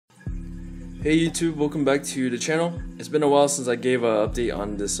Hey YouTube, welcome back to the channel. It's been a while since I gave an update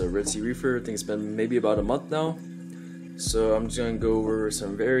on this Redsea Reefer. I think it's been maybe about a month now. So I'm just gonna go over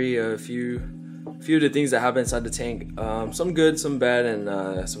some few of the things that happen inside the tank. Some good, some bad,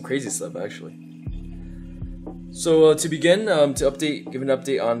 and some crazy stuff actually. So to begin, give an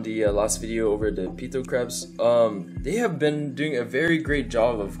update on the last video over the pito crabs. They have been doing a very great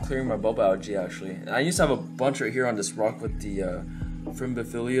job of clearing my bubble algae actually. And I used to have a bunch right here on this rock with the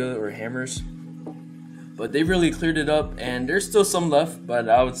Frimbophilia or hammers, but they really cleared it up, and there's still some left. But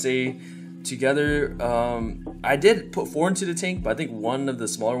I would say together, I did put 4 into the tank, but I think one of the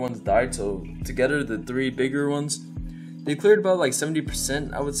smaller ones died. So together, the 3 bigger ones, they cleared about like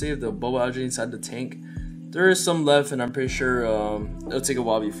 70%, I would say, of the bubble algae inside the tank. There is some left, and I'm pretty sure it'll take a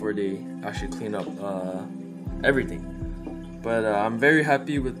while before they actually clean up everything. But I'm very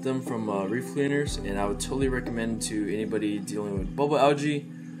happy with them from Reef Cleaners, and I would totally recommend to anybody dealing with bubble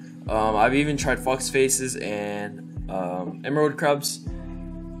algae. I've even tried fox faces and emerald crabs.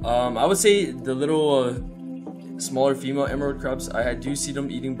 I would say the little smaller female emerald crabs, I do see them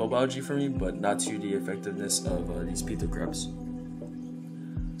eating bubble algae for me, but not to the effectiveness of these pito crabs.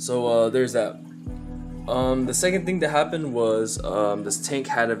 So there's that. The second thing that happened was this tank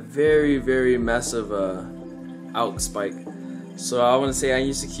had a very massive alg spike. So I want to say I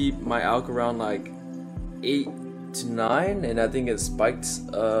used to keep my alg around like 8 to 9, and I think it spiked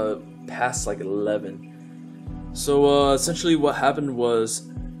past like 11. So essentially what happened was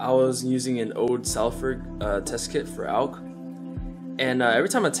I was using an old sulfur test kit for alg, and every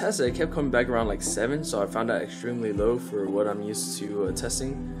time I tested it kept coming back around like 7, so I found that extremely low for what I'm used to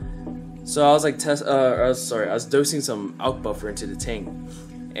testing. So I was like I was dosing some alg buffer into the tank,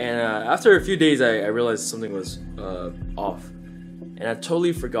 and after a few days I realized something was off. And I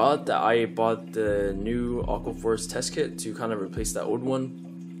totally forgot that I bought the new Aquaforce test kit to kind of replace that old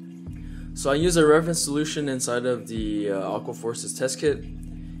one. So I used a reference solution inside of the Aquaforce's test kit,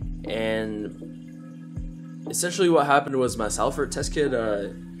 and essentially what happened was my sulfur test kit,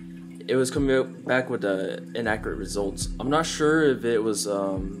 it was coming back with inaccurate results. I'm not sure if it was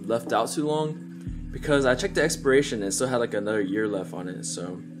left out too long, because I checked the expiration and it still had like another year left on it.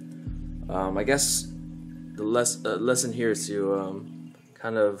 So I guess the lesson here is to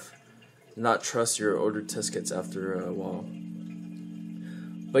kind of not trust your older test kits after a while.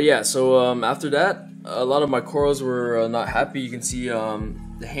 But yeah, so after that, a lot of my corals were not happy. You can see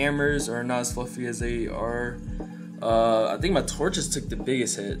the hammers are not as fluffy as they are. I think my torches took the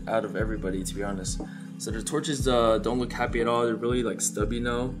biggest hit out of everybody, to be honest. So the torches don't look happy at all. They're really like stubby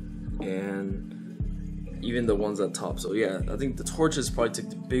now, and even the ones at top. So yeah, I think the torches probably took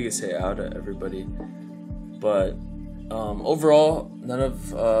the biggest hit out of everybody. But overall, none of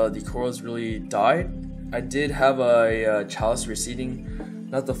the corals really died. I did have a chalice receding,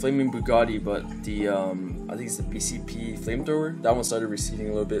 not the flaming Bugatti, but the I think it's the BCP flamethrower. That one started receding a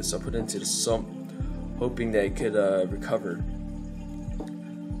little bit, so I put it into the sump, hoping that it could recover.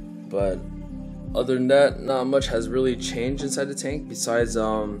 But other than that, not much has really changed inside the tank, besides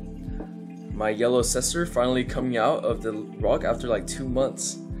my yellow cesser finally coming out of the rock after like 2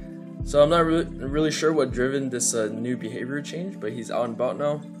 months. So I'm not really sure what driven this new behavior change, but he's out and about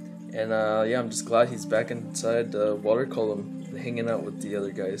now, and yeah, I'm just glad he's back inside the water column, hanging out with the other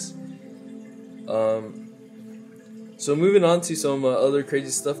guys. So moving on to some other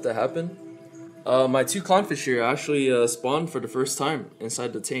crazy stuff that happened. My 2 clownfish here actually spawned for the first time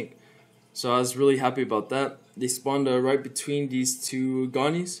inside the tank, so I was really happy about that. They spawned right between these 2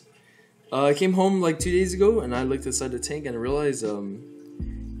 gonnies. I came home like 2 days ago, and I looked inside the tank and realized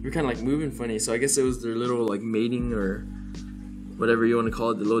we're kind of like moving funny. So I guess it was their little like mating or whatever you want to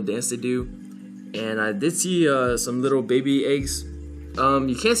call it, the little dance they do. And I did see some little baby eggs.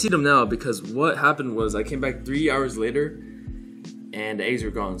 You can't see them now because what happened was I came back 3 hours later and the eggs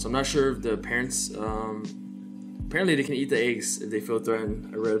were gone. So I'm not sure if the parents, apparently they can eat the eggs if they feel threatened.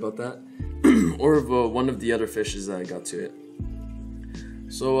 I read about that. Or if one of the other fishes that got to it.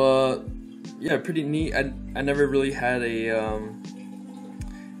 So yeah, pretty neat. I never really had a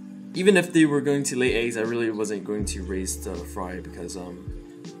even if they were going to lay eggs, I really wasn't going to raise the fry, because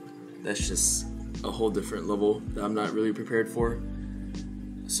that's just a whole different level that I'm not really prepared for.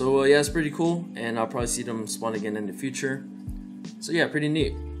 So yeah, it's pretty cool, and I'll probably see them spawn again in the future. So yeah, pretty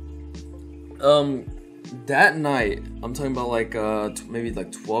neat. That night, I'm talking about like maybe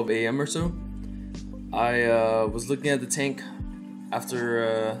like 12 a.m. or so, I was looking at the tank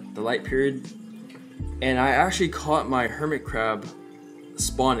after the light period, and I actually caught my hermit crab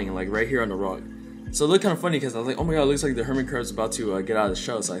spawning like right here on the rock. So it looked kind of funny because I was like, oh my god, it looks like the hermit crab's about to get out of the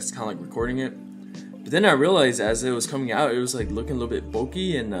shell, so I was kind of like recording it. But But then I realized as it was coming out, it was like looking a little bit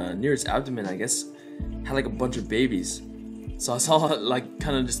bulky, and near its abdomen, I guess, had like a bunch of babies. So I saw like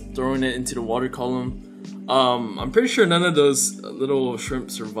kind of just throwing it into the water column. I'm pretty sure none of those little shrimp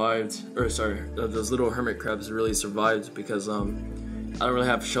survived, or sorry, those little hermit crabs really survived, because I don't really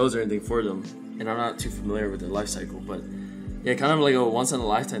have shells or anything for them, and I'm not too familiar with their life cycle. But yeah, kind of like a once in a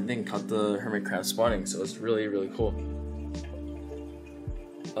lifetime thing, caught the hermit crab spawning, so it's really, really cool.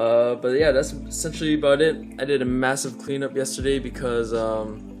 But yeah, that's essentially about it. I did a massive cleanup yesterday because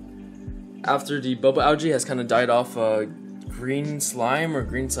after the bubble algae has kind of died off, green slime or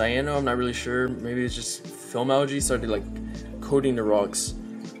green cyano, I'm not really sure, maybe it's just film algae, started like coating the rocks.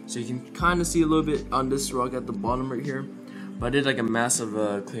 So you can kind of see a little bit on this rock at the bottom right here. But I did like a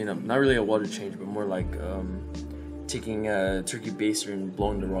massive cleanup, not really a water change, but more like taking a turkey baster and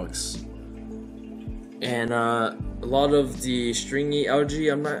blowing the rocks. And a lot of the stringy algae,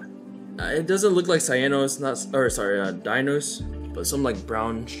 it doesn't look like cyanos, dinos, but some like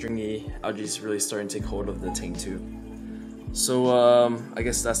brown stringy algae is really starting to take hold of the tank too. So I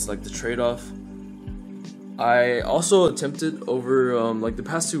guess that's like the trade-off. I also attempted over like the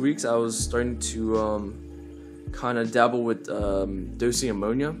past 2 weeks, I was starting to kind of dabble with dosing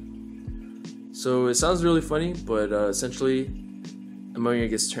ammonia. So it sounds really funny, but essentially ammonia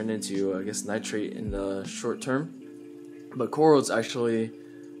gets turned into, I guess, nitrate in the short term. But corals actually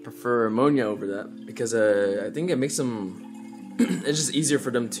prefer ammonia over that because I think it makes them, it's just easier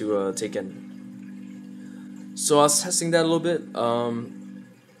for them to take in. So I was testing that a little bit.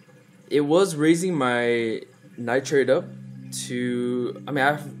 It was raising my nitrate up to, I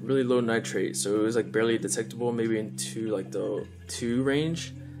have really low nitrate, so it was like barely detectable, maybe into like the 2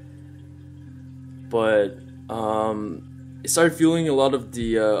 range. But it started fueling a lot of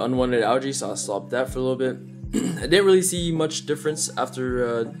the unwanted algae, so I stopped that for a little bit. I didn't really see much difference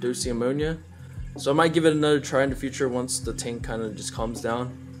after dosing ammonia, so I might give it another try in the future once the tank kind of just calms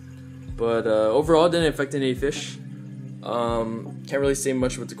down. But overall, it didn't affect any fish. Can't really say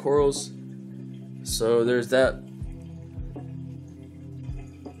much with the corals, so there's that.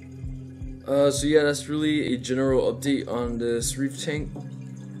 So yeah, that's really a general update on this reef tank.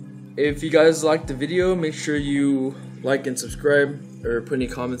 If you guys liked the video, make sure you like and subscribe, or put any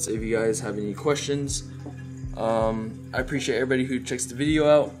comments if you guys have any questions. I appreciate everybody who checks the video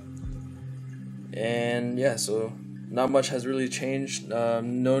out. And yeah, so not much has really changed.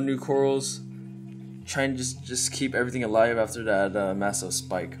 No new corals. Trying to just keep everything alive after that massive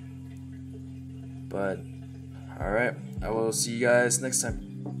spike. But alright, I will see you guys next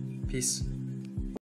time. Peace.